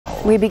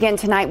We begin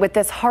tonight with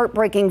this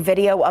heartbreaking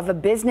video of a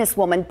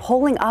businesswoman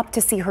pulling up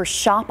to see her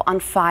shop on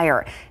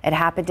fire. It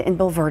happened in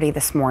Bulverde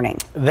this morning.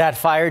 That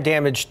fire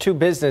damaged two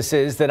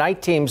businesses. The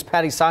night team's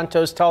Patty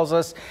Santos tells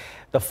us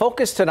the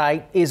focus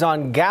tonight is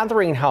on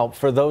gathering help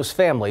for those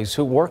families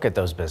who work at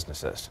those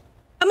businesses.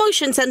 A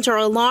motion sensor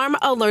alarm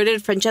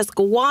alerted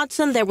Francesca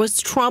Watson there was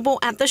trouble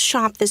at the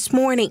shop this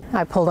morning.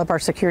 I pulled up our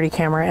security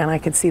camera and I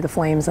could see the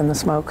flames and the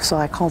smoke, so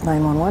I called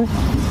 911.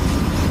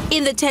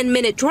 In the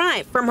 10-minute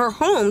drive from her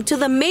home to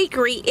the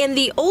Makery in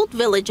the Old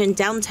Village in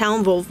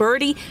downtown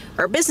Bulverde,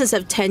 her business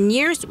of 10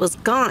 years was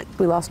gone.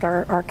 We lost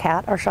our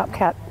cat, our shop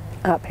cat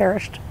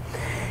perished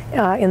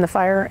in the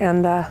fire,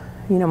 and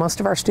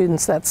most of our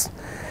students, that's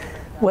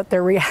what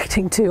they're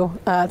reacting to.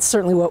 It's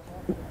certainly what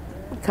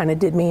kind of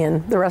did me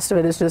in. The rest of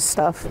it is just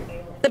stuff.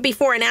 The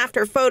before and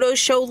after photos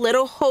show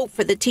little hope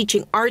for the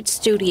teaching arts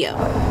studio.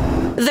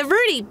 The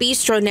Verde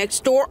Bistro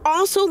next door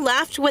also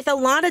left with a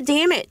lot of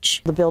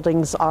damage. The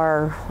buildings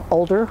are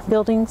older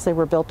buildings. They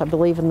were built, I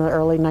believe, in the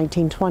early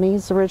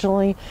 1920s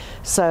originally.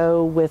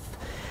 So with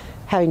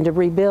having to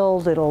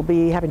rebuild, it'll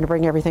be having to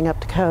bring everything up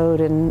to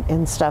code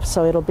and stuff.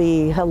 So it'll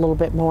be a little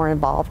bit more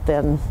involved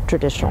than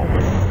traditional.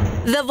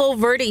 The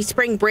Bulverde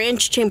Spring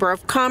Branch Chamber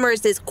of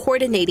Commerce is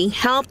coordinating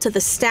help to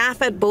the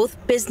staff at both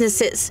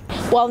businesses.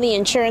 While the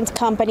insurance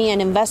company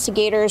and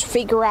investigators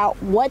figure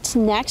out what's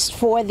next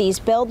for these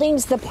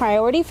buildings, the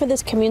priority for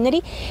this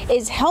community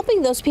is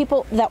helping those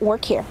people that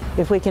work here.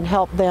 If we can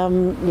help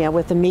them,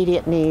 with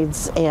immediate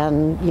needs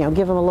and,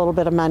 give them a little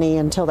bit of money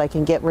until they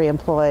can get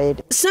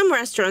reemployed. Some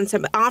restaurants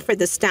have offered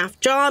the staff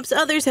jobs.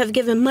 Others have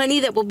given money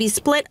that will be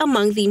split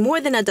among the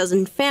more than a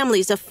dozen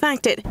families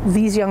affected.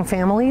 These young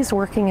families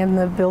working in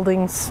the buildings,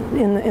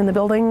 in the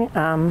building,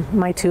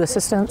 my two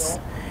assistants,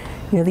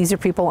 these are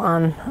people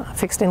on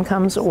fixed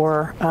incomes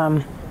or,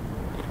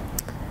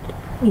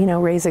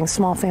 raising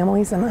small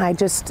families, and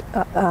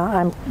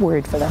I'm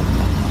worried for them.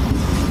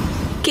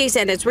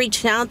 KSAT has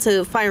reached out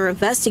to fire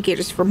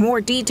investigators for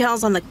more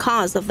details on the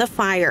cause of the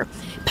fire.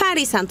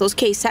 Patty Santos,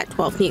 KSAT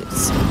 12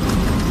 News.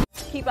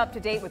 Keep up to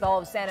date with all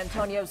of San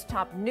Antonio's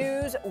top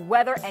news,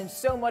 weather, and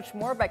so much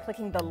more by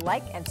clicking the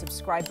like and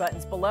subscribe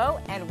buttons below.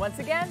 And once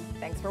again,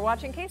 thanks for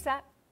watching KSAT.